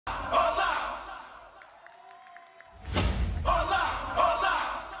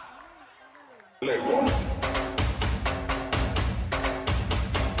Essa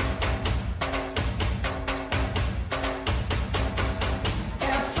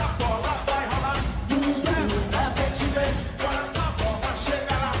bola vai rolar, vez, quando a bola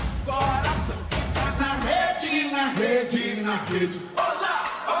chega lá, coração fica na rede, na rede, na rede. Olá,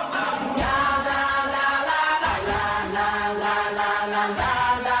 olá. La la la la la la la la la la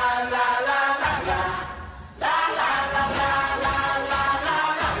la la la la. La la la la la la la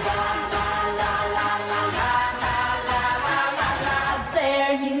la la la la la.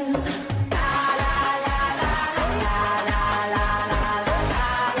 Dare you.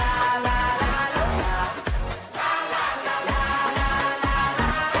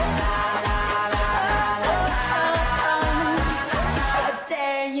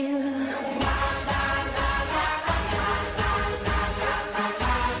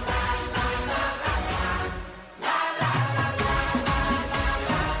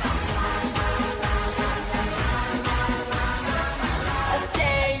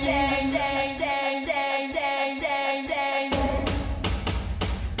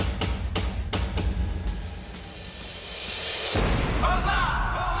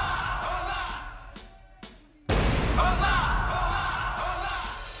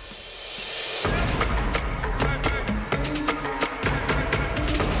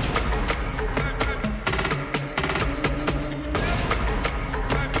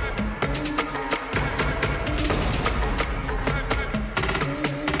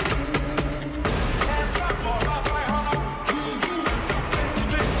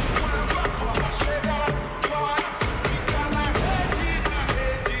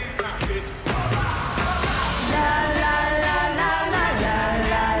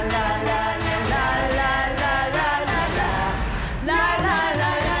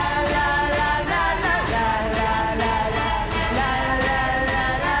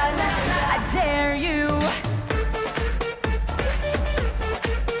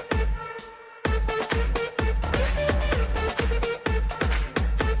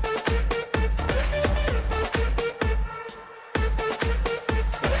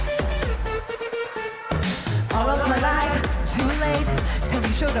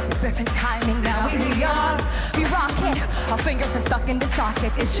 Showed up with perfect timing, now here we are. We rock it, our fingers are stuck in the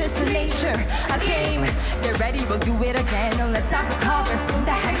socket. It's just the nature, a game. Get ready, we'll do it again. And let's not recover from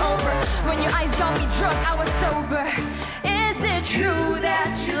the hangover. When your eyes got me drunk, I was sober. Is it true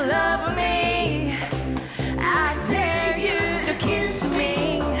that you love me? I dare you to kiss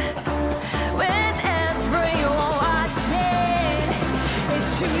me. Whenever you're watching,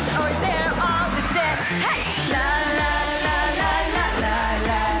 it's truth or dare on the dead. Hey! La la.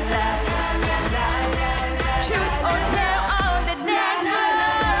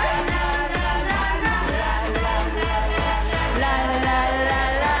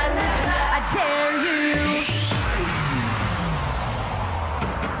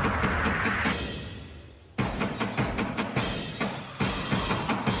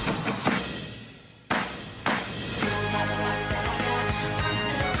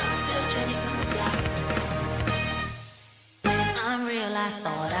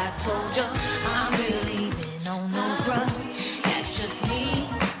 Told you I'm really been on no brush. That's just me.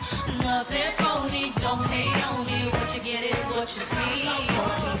 Nothing phony. Don't hate on me. What you get is what you see.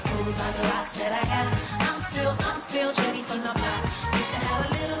 Don't be fooled by the rocks that I got. I'm still ready for the block. Used to have a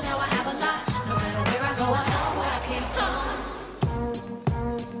little, now I have a lot. No matter where I go, I know where I came from.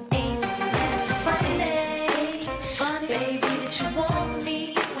 Ain't that funny? Funny, baby, that you want me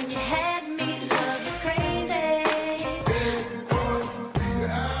when you had me. Love is crazy.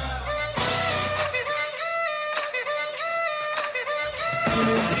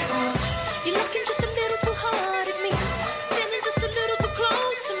 You're looking just a little too hard at me, standing just a little too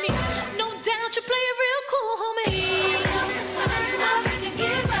close to me. No doubt you play it real cool, homie. Here comes the sun up, and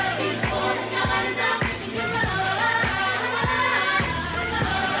get ready for the night is up.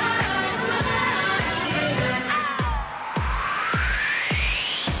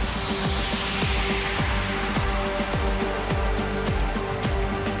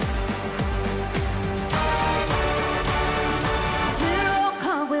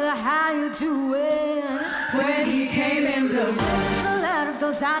 How you doing? When he came in blue, there's a lot of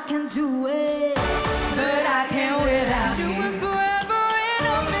those I can do it, but I can't without you. Do it forever in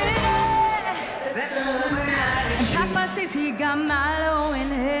a minute. That's all. And Papa says he got Milo in